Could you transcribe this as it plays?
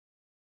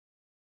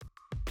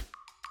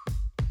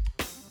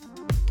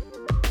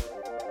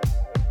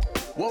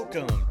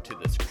Welcome to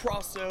this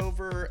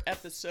crossover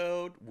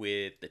episode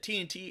with the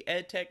TNT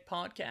EdTech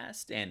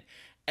Podcast and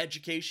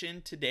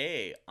Education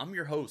Today. I'm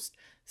your host,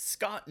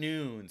 Scott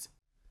Noons.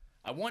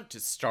 I want to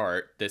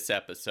start this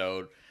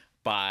episode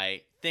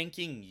by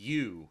thanking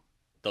you,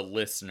 the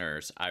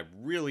listeners. I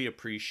really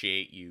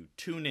appreciate you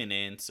tuning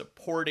in,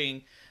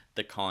 supporting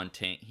the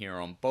content here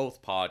on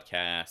both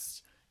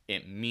podcasts.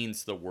 It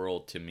means the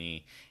world to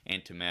me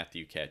and to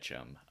Matthew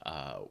Ketchum.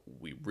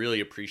 We really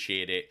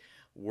appreciate it.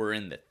 We're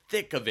in the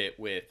thick of it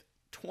with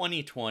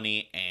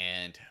 2020,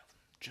 and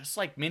just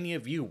like many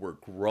of you, we're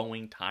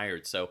growing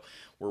tired. So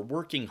we're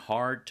working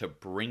hard to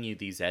bring you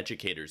these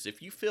educators.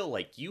 If you feel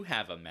like you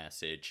have a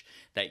message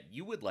that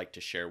you would like to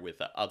share with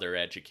the other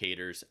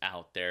educators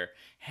out there,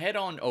 head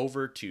on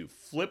over to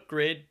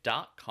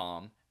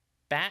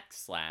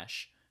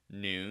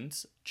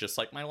flipgrid.com/noons, just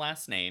like my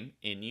last name,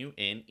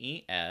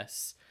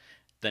 Nunes,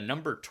 the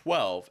number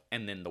 12,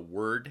 and then the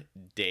word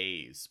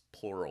days,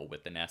 plural,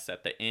 with an S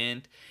at the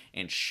end,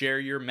 and share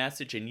your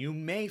message, and you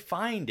may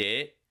find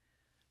it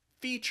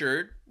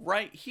featured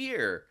right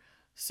here.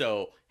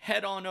 So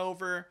head on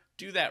over,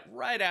 do that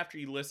right after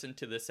you listen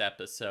to this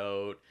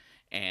episode,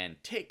 and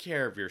take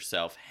care of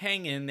yourself.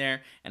 Hang in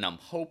there, and I'm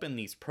hoping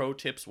these pro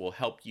tips will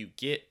help you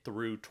get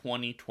through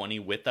 2020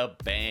 with a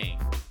bang.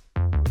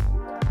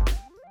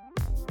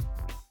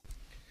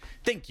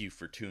 Thank you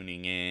for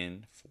tuning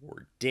in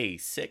for day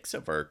 6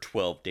 of our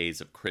 12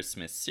 Days of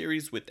Christmas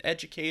series with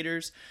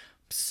educators.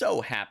 I'm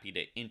so happy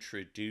to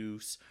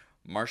introduce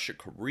Marcia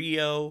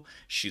Carrillo.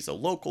 She's a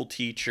local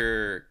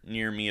teacher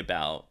near me,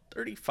 about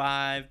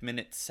 35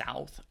 minutes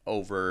south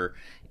over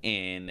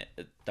in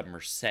the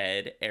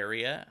Merced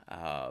area.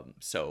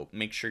 So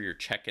make sure you're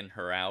checking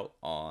her out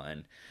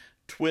on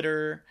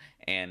Twitter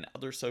and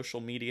other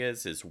social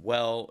medias as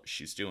well.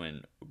 She's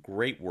doing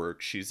great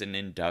work. She's an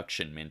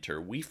induction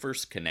mentor. We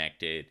first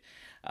connected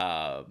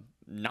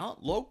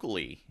not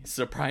locally,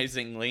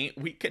 surprisingly.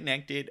 We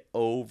connected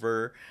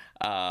over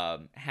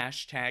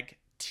hashtag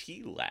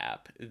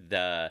TLAP,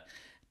 the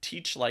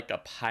Teach Like a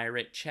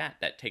Pirate chat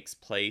that takes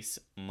place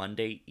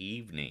Monday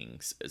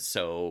evenings.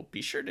 So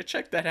be sure to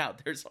check that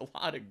out. There's a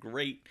lot of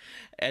great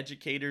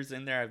educators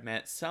in there. I've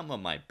met some of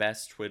my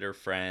best Twitter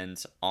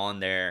friends on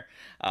there.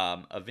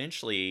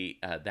 Eventually,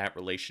 that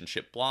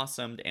relationship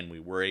blossomed and we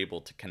were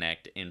able to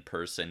connect in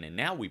person. And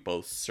now we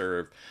both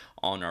serve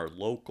on our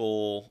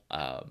local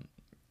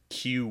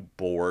Q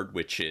board,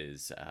 which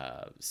is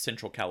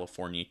Central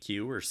California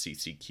Q, or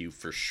CCQ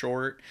for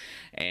short.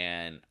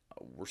 And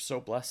we're so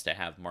blessed to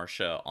have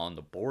Marcia on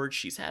the board.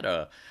 She's had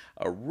a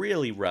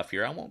really rough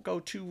year. I won't go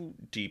too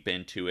deep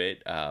into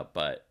it,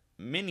 but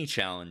many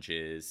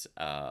challenges.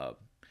 Her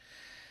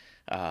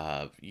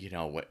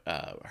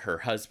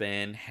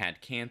husband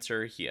had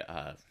cancer. He,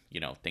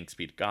 thanks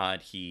be to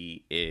God,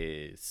 he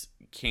is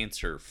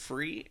cancer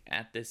free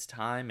at this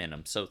time, and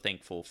I'm so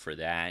thankful for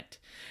that.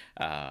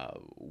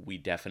 We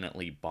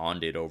definitely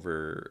bonded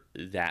over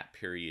that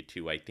period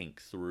too. I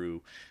think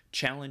through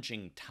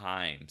challenging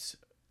times,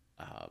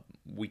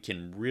 we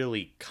can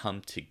really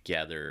come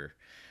together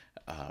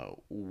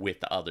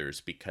with others,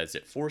 because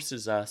it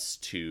forces us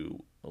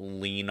to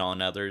lean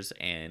on others,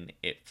 and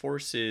it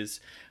forces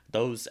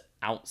those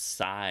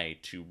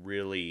outside to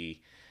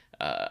really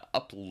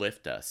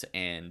uplift us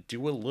and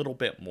do a little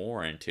bit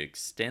more, and to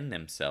extend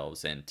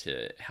themselves and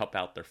to help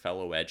out their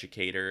fellow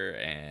educator.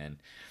 And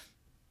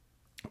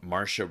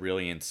Marcia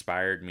really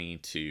inspired me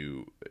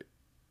to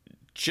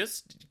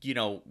just,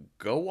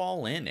 go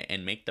all in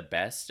and make the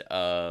best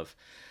of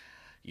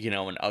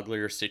an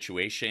uglier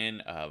situation.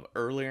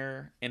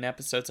 Earlier in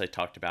episodes, I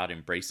talked about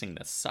embracing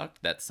the suck.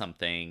 That's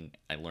something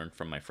I learned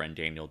from my friend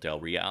Daniel Del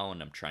Real,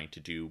 and I'm trying to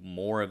do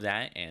more of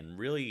that, and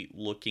really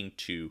looking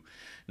to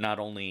not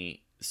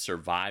only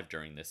survive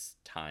during this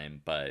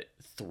time, but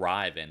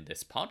thrive, in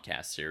this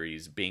podcast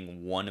series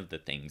being one of the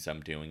things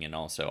I'm doing, and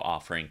also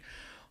offering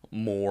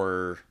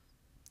more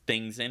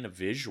things in a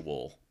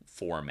visual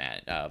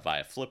format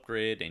via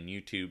Flipgrid and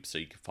YouTube. So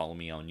you can follow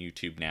me on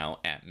YouTube now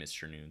at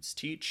Mr. Noons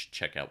Teach.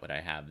 Check out what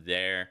I have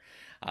there.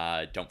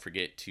 Don't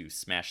forget to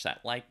smash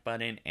that like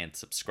button and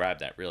subscribe.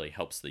 That really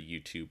helps the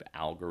YouTube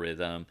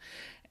algorithm.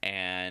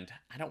 And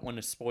I don't want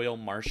to spoil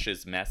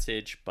Marcia's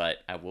message, but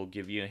I will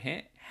give you a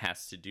hint. It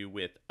has to do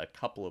with a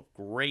couple of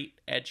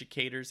great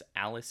educators,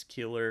 Alice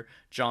Keeler,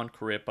 John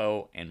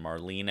Carrillo, and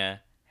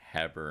Marlena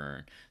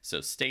Hebern. So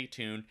stay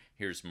tuned.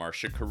 Here's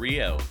Marcia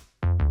Carrillo.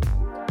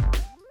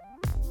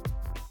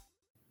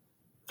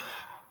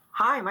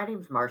 Hi, my name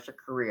is Marcia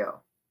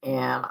Carrillo,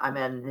 and I'm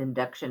an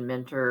induction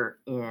mentor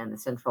in the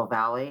Central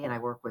Valley, and I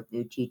work with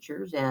new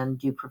teachers and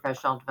do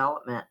professional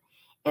development.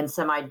 And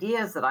some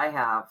ideas that I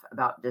have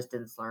about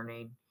distance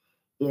learning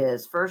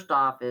is, first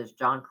off, is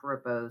John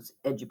Carrillo's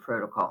Edu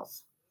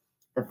Protocols,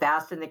 the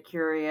fast and the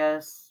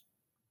curious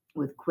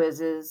with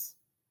quizzes.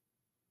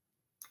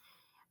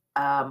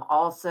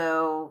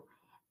 Also,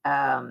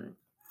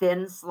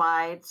 thin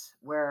slides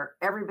where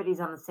everybody's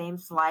on the same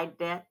slide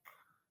deck,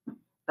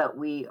 but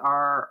we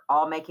are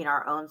all making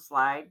our own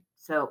slide.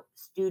 So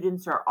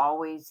students are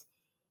always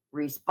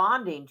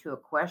responding to a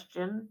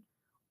question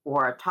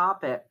or a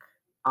topic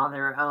on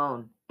their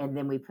own, and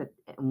then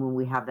when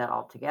we have that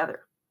all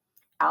together.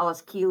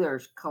 Alice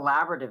Keeler's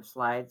collaborative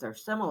slides are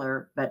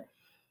similar, but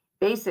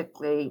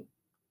basically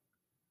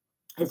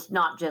it's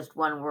not just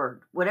one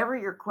word. Whatever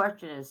your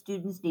question is,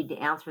 students need to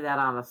answer that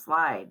on a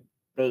slide.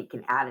 They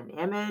can add an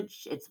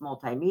image, it's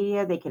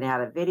multimedia, they can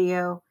add a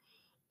video,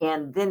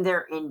 and then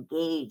they're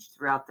engaged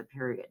throughout the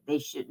period. They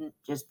shouldn't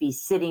just be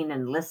sitting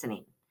and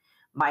listening.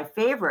 My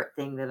favorite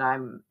thing that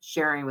I'm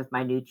sharing with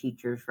my new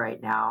teachers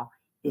right now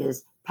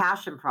is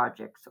passion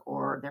projects,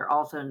 or they're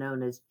also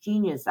known as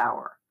Genius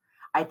Hour.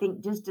 I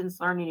think distance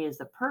learning is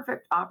the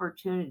perfect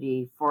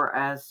opportunity for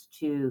us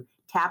to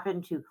tap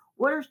into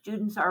what are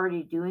students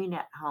already doing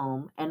at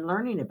home and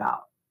learning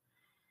about.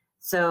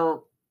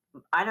 So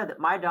I know that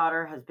my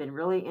daughter has been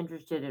really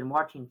interested in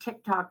watching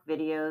TikTok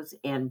videos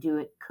and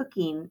doing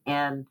cooking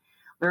and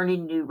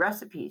learning new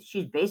recipes.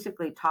 She's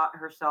basically taught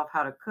herself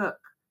how to cook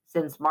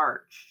since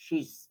March.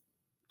 She's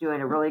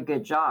doing a really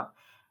good job.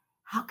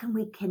 How can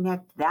we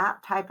connect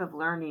that type of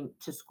learning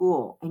to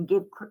school and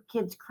give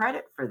kids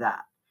credit for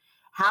that?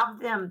 Have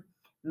them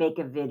make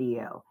a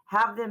video,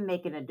 have them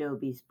make an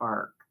Adobe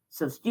Spark.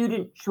 So,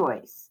 student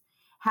choice.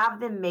 Have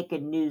them make a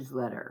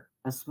newsletter,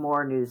 a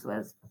s'more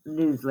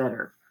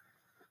newsletter.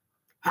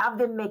 Have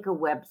them make a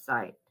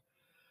website.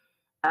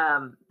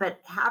 But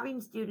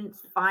having students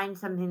find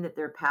something that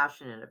they're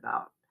passionate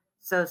about.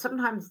 So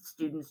sometimes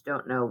students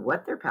don't know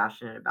what they're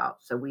passionate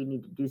about. So we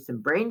need to do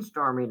some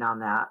brainstorming on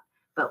that.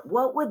 But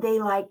what would they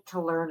like to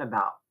learn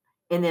about?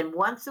 And then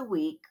once a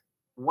week,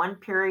 one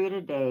period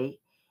a day,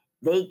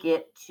 they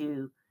get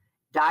to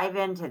dive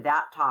into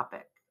that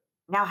topic.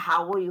 Now,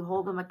 how will you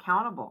hold them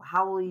accountable?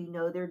 How will you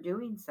know they're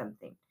doing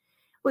something?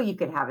 Well, you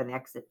could have an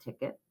exit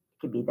ticket. It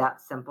could be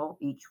that simple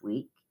each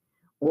week.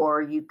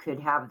 Or you could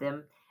have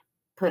them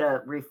put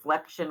a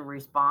reflection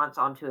response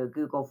onto a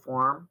Google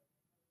form,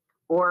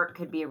 or it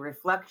could be a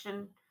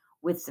reflection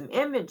with some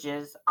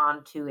images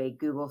onto a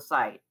Google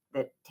site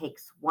that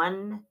takes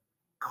one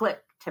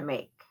click to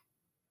make.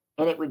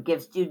 And it would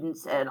give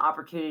students an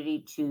opportunity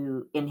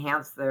to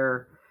enhance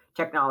their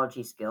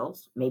technology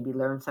skills, maybe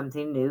learn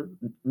something new.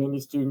 Many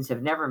students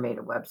have never made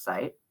a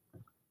website.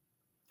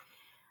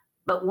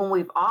 But when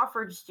we've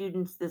offered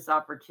students this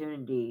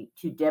opportunity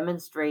to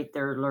demonstrate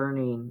their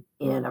learning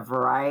in a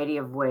variety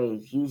of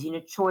ways, using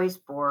a choice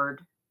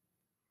board,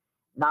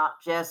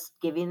 not just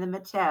giving them a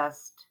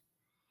test,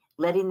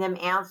 letting them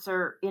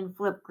answer in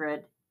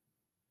Flipgrid,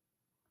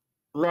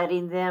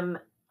 letting them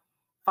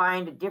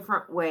find a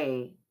different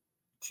way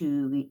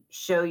to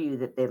show you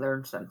that they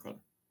learned something.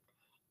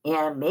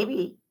 And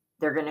maybe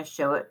they're going to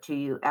show it to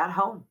you at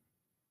home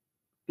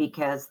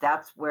because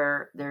that's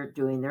where they're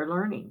doing their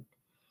learning.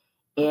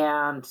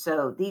 And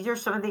so these are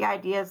some of the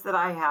ideas that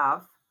I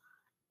have.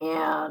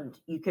 And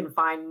you can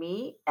find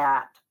me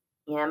at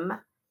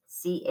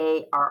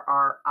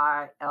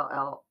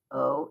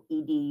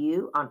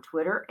MCARRILLOEDU on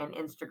Twitter and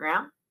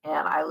Instagram.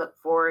 And I look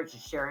forward to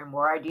sharing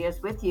more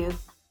ideas with you.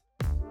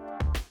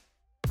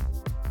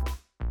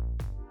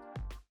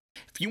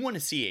 If you want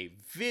to see a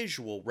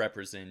visual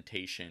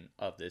representation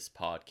of this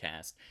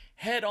podcast,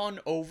 head on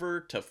over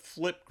to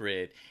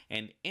Flipgrid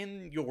and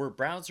in your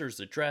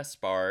browser's address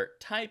bar,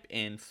 type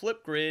in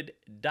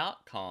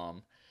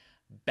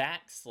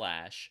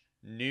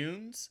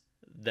flipgrid.com/noons,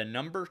 the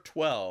number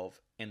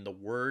 12, and the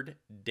word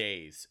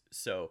days.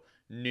 So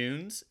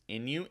noons,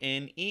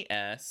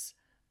 Nunes,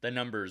 the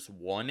numbers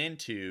 1 and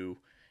 2,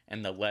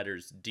 and the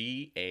letters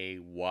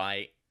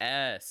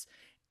DAYS.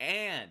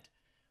 And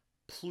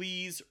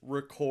please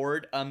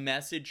record a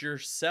message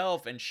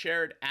yourself and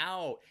share it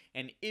out.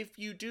 And if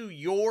you do,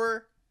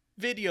 your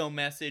video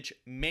message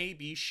may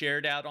be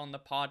shared out on the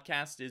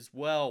podcast as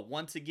well.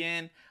 Once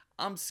again,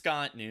 I'm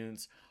Scott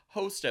Noons,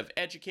 host of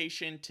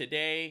Education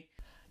Today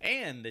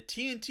and the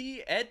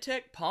TNT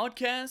EdTech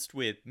Podcast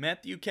with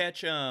Matthew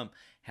Ketchum.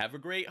 Have a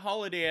great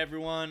holiday,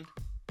 everyone.